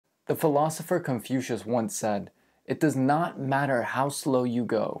The philosopher Confucius once said, "It does not matter how slow you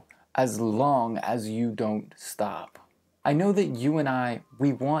go, as long as you don't stop." I know that you and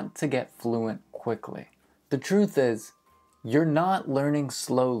we want to get fluent quickly. The truth is, you're not learning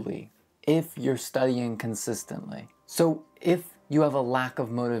slowly if you're studying consistently. So if you have a lack of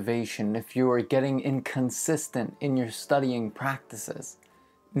motivation, if you are getting inconsistent in your studying practices,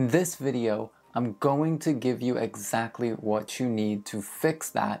 in this video, I'm going to give you exactly what you need to fix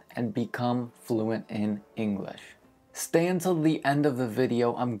that and become fluent in English. Stay until the end of the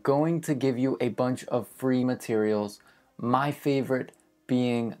video. I'm going to give you a bunch of free materials, my favorite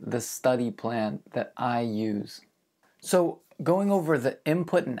being the study plan that I use. So going over the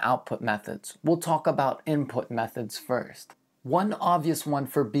input and output methods, we'll talk about input methods first. One obvious one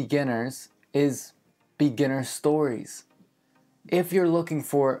for beginners is beginner stories. If you're looking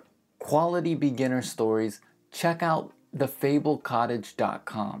for quality beginner stories, check out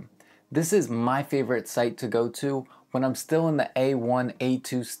thefablecottage.com. This is my favorite site to go to when I'm still in the A1,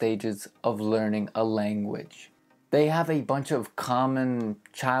 A2 stages of learning a language. They have a bunch of common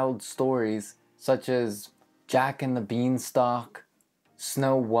child stories such as Jack and the Beanstalk,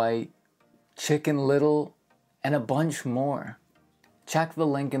 Snow White, Chicken Little, and a bunch more. Check the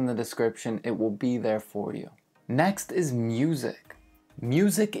link in the description, it will be there for you. Next is music.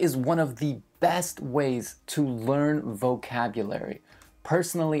 Music is one of the best ways to learn vocabulary.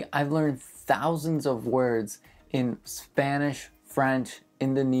 Personally, I've learned thousands of words in Spanish, French,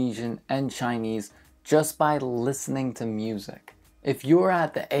 Indonesian, and Chinese just by listening to music. If you're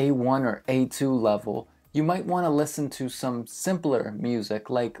at the A1 or A2 level, you might want to listen to some simpler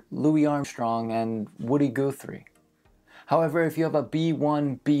music like Louis Armstrong and Woody Guthrie. However, if you have a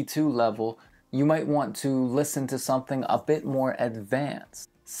B1, B2 level, you might want to listen to something a bit more advanced,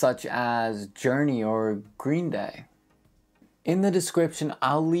 such as Journey or Green Day. In the description,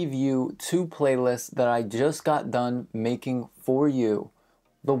 I'll leave you 2 playlists that I just got done making for you.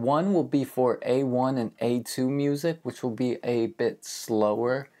 The one will be for A1 and A2 music, which will be a bit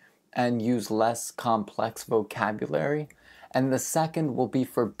slower and use less complex vocabulary. And the second will be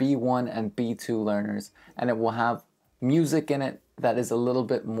for B1 and B2 learners, and it will have music in it that is a little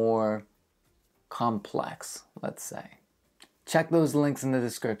bit more complex, let's say. Check those links in the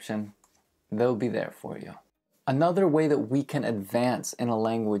description. They'll be there for you. Another way that we can advance in a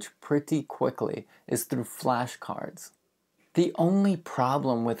language pretty quickly is through flashcards. The only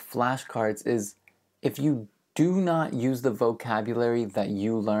problem with flashcards is if you do not use the vocabulary that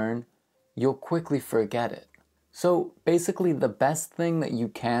you learn, you'll quickly forget it. So basically the best thing that you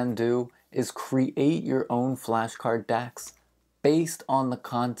can do is create your own flashcard decks based on the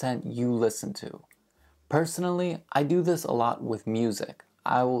content you listen to. Personally, I do this a lot with music.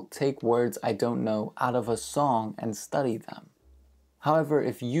 I will take words I don't know out of a song and study them. However,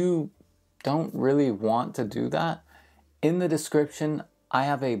 if you don't really want to do that, in the description, I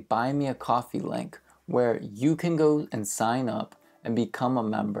have a Buy Me a Coffee link where you can go and sign up and become a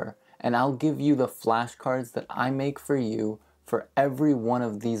member, and I'll give you the flashcards that I make for you for every one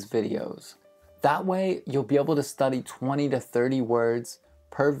of these videos. That way, you'll be able to study 20 to 30 words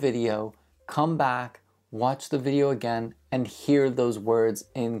per video, come back, watch the video again, and hear those words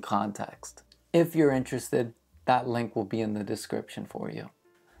in context. If you're interested, that link will be in the description for you.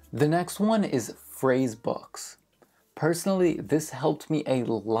 The next one is phrase books. Personally, this helped me a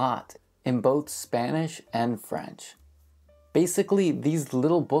lot in both Spanish and French. Basically, these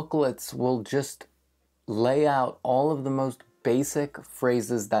little booklets will just lay out all of the most basic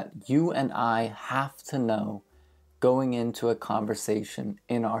phrases that you and I have to know going into a conversation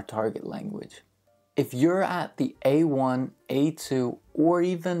in our target language. If you're at the A1, A2, or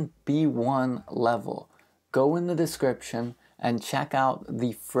even B1 level, go in the description and check out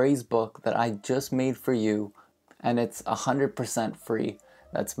the phrase book that I just made for you, and it's 100% free.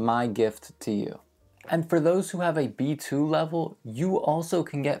 That's my gift to you. And for those who have a B2 level, you also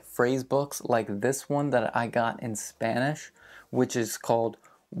can get phrase books like this one that I got in Spanish, which is called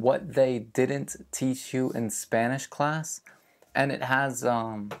What They Didn't Teach You in Spanish Class. And it has,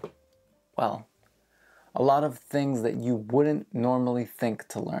 well, a lot of things that you wouldn't normally think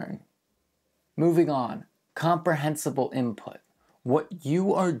to learn. Moving on, comprehensible input. What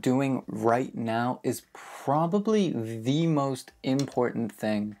you are doing right now is probably the most important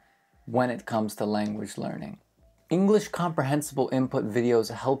thing when it comes to language learning. English comprehensible input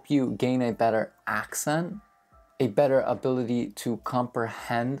videos help you gain a better accent, a better ability to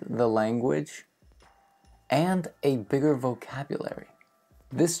comprehend the language, and a bigger vocabulary.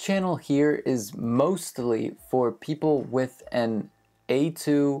 This channel here is mostly for people with an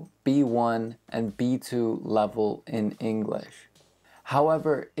A2, B1, and B2 level in English.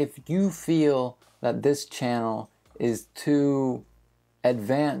 However, if you feel that this channel is too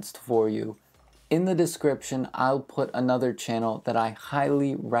advanced for you, in the description I'll put another channel that I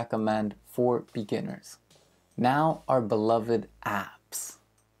highly recommend for beginners. Now, our beloved apps.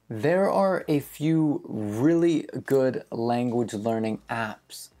 There are a few really good language learning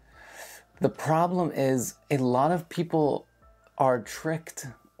apps. The problem is a lot of people are tricked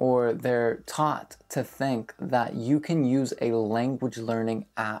or they're taught to think that you can use a language learning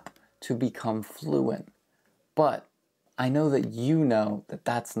app to become fluent. But I know that you know that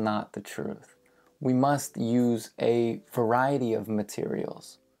that's not the truth. We must use a variety of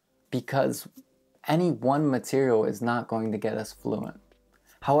materials because any one material is not going to get us fluent.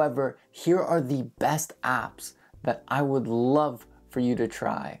 However, here are the best apps that I would love for you to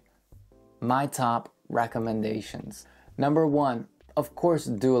try. My top recommendations. Number 1, of course,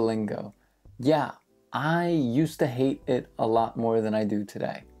 Duolingo. Yeah, I used to hate it a lot more than I do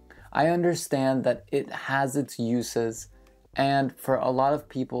today. I understand that it has its uses, and for a lot of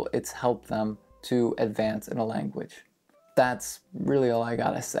people, it's helped them to advance in a language. That's really all I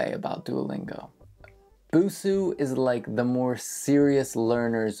gotta say about Duolingo. Busuu is like the more serious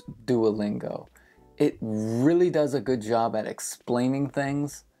learner's Duolingo. It really does a good job at explaining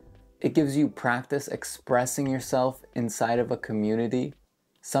things. It gives you practice expressing yourself inside of a community.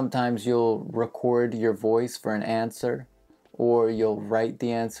 Sometimes you'll record your voice for an answer, or you'll write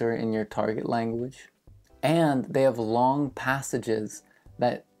the answer in your target language. And they have long passages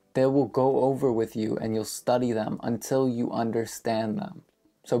that they will go over with you and you'll study them until you understand them.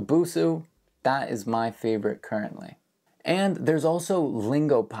 So Busuu, that is my favorite currently. And there's also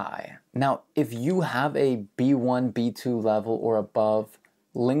LingoPie. Now, if you have a B1, B2 level or above,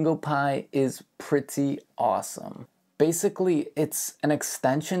 LingoPie is pretty awesome. Basically, it's an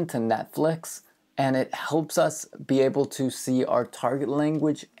extension to Netflix, and it helps us be able to see our target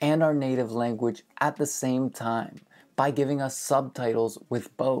language and our native language at the same time by giving us subtitles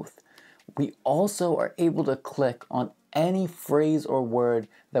with both. We also are able to click on any phrase or word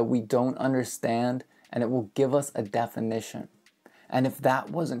that we don't understand, and it will give us a definition. And if that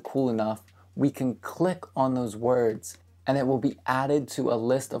wasn't cool enough, we can click on those words and it will be added to a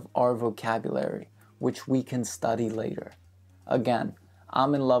list of our vocabulary, which we can study later. Again,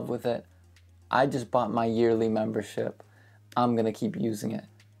 I'm in love with it. I just bought my yearly membership. I'm gonna keep using it.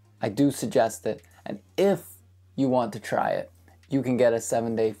 I do suggest it, and if you want to try it, you can get a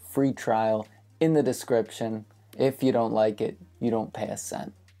 7-day free trial in the description. If you don't like it, you don't pay a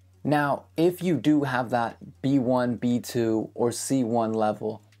cent. Now, if you do have that B1, B2, or C1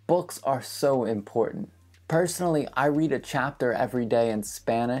 level, books are so important. Personally, I read a chapter every day in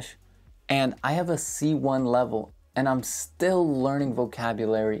Spanish, and I have a C1 level, and I'm still learning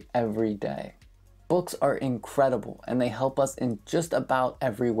vocabulary every day. Books are incredible, and they help us in just about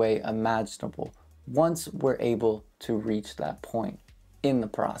every way imaginable once we're able to reach that point in the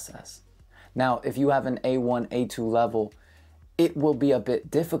process. Now, if you have an A1, A2 level, it will be a bit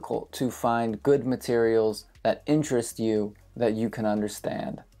difficult to find good materials that interest you that you can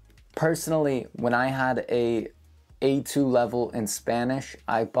understand. Personally, when I had a A2 level in Spanish,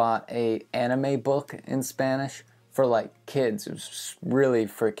 I bought a anime book in Spanish for like kids. It was really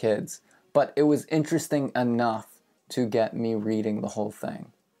for kids, but it was interesting enough to get me reading the whole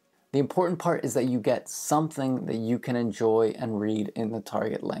thing. The important part is that you get something that you can enjoy and read in the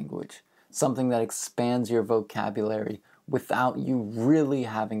target language, something that expands your vocabulary without you really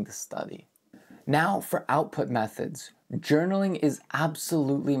having to study. Now for output methods. Journaling is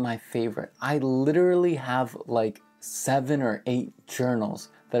absolutely my favorite. I literally have like 7 or 8 journals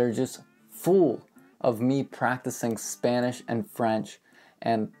that are just full of me practicing Spanish and French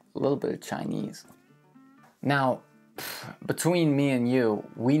and a little bit of Chinese. Now, between me and you,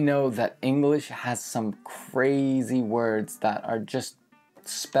 we know that English has some crazy words that are just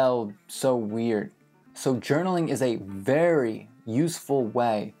spelled so weird. So journaling is a very useful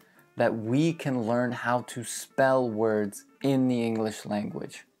way that we can learn how to spell words in the English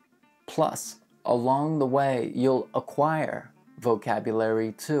language. Plus, along the way, you'll acquire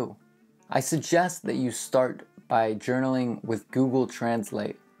vocabulary too. I suggest that you start by journaling with Google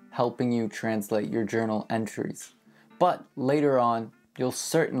Translate, helping you translate your journal entries. But later on, you'll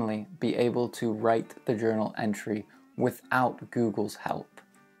certainly be able to write the journal entry without Google's help.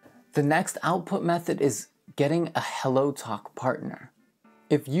 The next output method is getting a HelloTalk partner.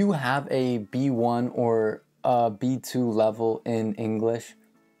 If you have a B1 or a B2 level in English,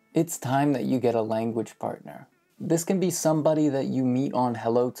 it's time that you get a language partner. This can be somebody that you meet on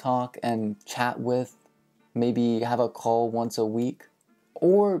HelloTalk and chat with, maybe have a call once a week,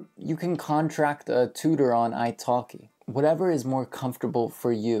 or you can contract a tutor on italki. whatever is more comfortable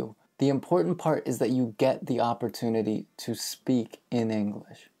for you. The important part is that you get the opportunity to speak in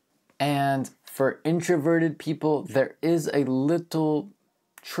English. And for introverted people, there is a little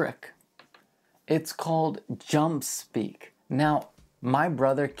trick. It's called Jumpspeak. Now, my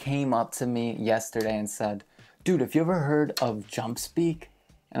brother came up to me yesterday and said, "Dude, have you ever heard of Jumpspeak?"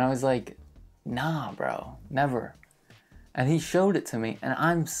 And I was like, "Nah, bro, never." And he showed it to me, and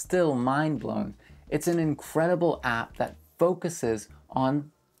I'm still mind blown. It's an incredible app that focuses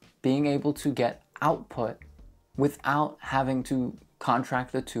on being able to get output without having to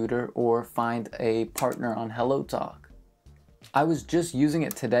contract a tutor or find a partner on HelloTalk. I was just using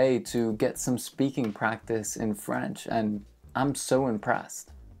it today to get some speaking practice in French, and I'm so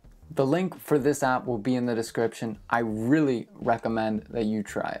impressed. The link for this app will be in the description. I really recommend that you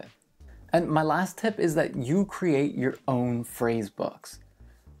try it. And my last tip is that you create your own phrase books.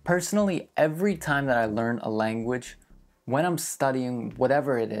 Personally, every time that I learn a language, when I'm studying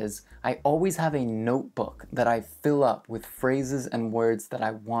whatever it is, I always have a notebook that I fill up with phrases and words that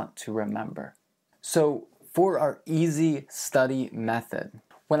I want to remember. So for our easy study method,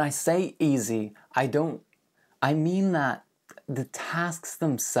 when I say easy, I mean that the tasks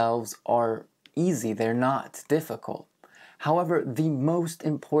themselves are easy, they're not difficult. However, the most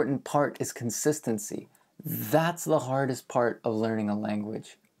important part is consistency. That's the hardest part of learning a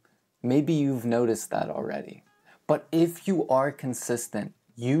language. Maybe you've noticed that already. But if you are consistent,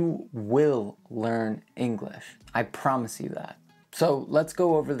 you will learn English. I promise you that. So let's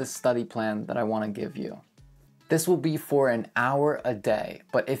go over the study plan that I want to give you. This will be for an hour a day,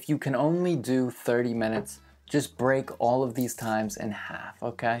 but if you can only do 30 minutes, just break all of these times in half,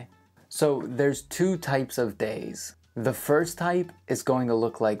 okay? So there's two types of days. The first type is going to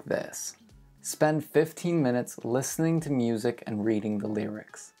look like this. Spend 15 minutes listening to music and reading the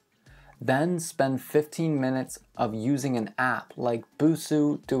lyrics. Then spend 15 minutes of using an app like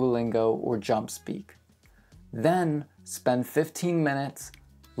Busuu, Duolingo, or Jumpspeak. Then spend 15 minutes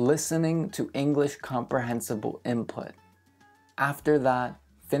listening to English comprehensible input. After that,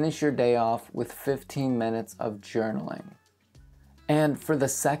 finish your day off with 15 minutes of journaling. And for the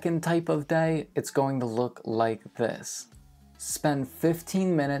second type of day, it's going to look like this. Spend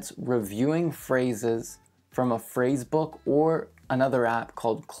 15 minutes reviewing phrases from a phrase book or another app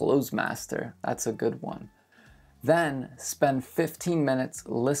called Closemaster. That's a good one. Then spend 15 minutes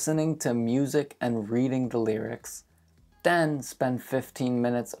listening to music and reading the lyrics. Then spend 15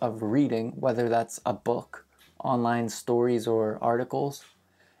 minutes of reading, whether that's a book, online stories, or articles.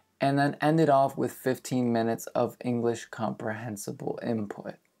 And then end it off with 15 minutes of English comprehensible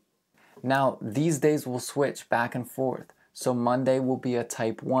input. Now, these days will switch back and forth. So Monday will be a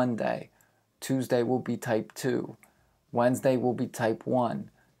type 1 day. Tuesday will be type 2. Wednesday will be type 1.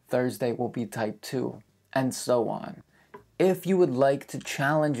 Thursday will be type 2. And so on. If you would like to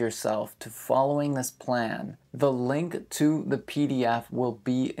challenge yourself to following this plan, the link to the PDF will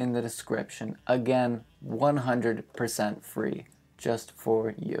be in the description. Again, 100% free, just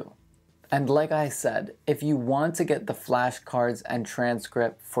for you. And like I said, if you want to get the flashcards and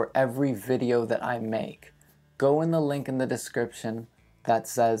transcript for every video that I make, go in the link in the description that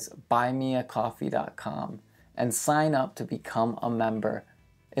says buymeacoffee.com and sign up to become a member.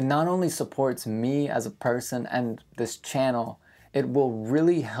 It not only supports me as a person and this channel, it will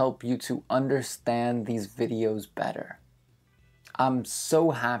really help you to understand these videos better. I'm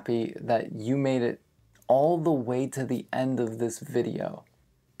so happy that you made it all the way to the end of this video.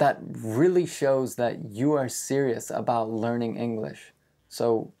 That really shows that you are serious about learning English.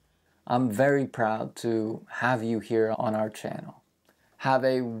 So I'm very proud to have you here on our channel. Have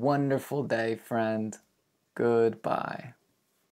a wonderful day, friend. Goodbye.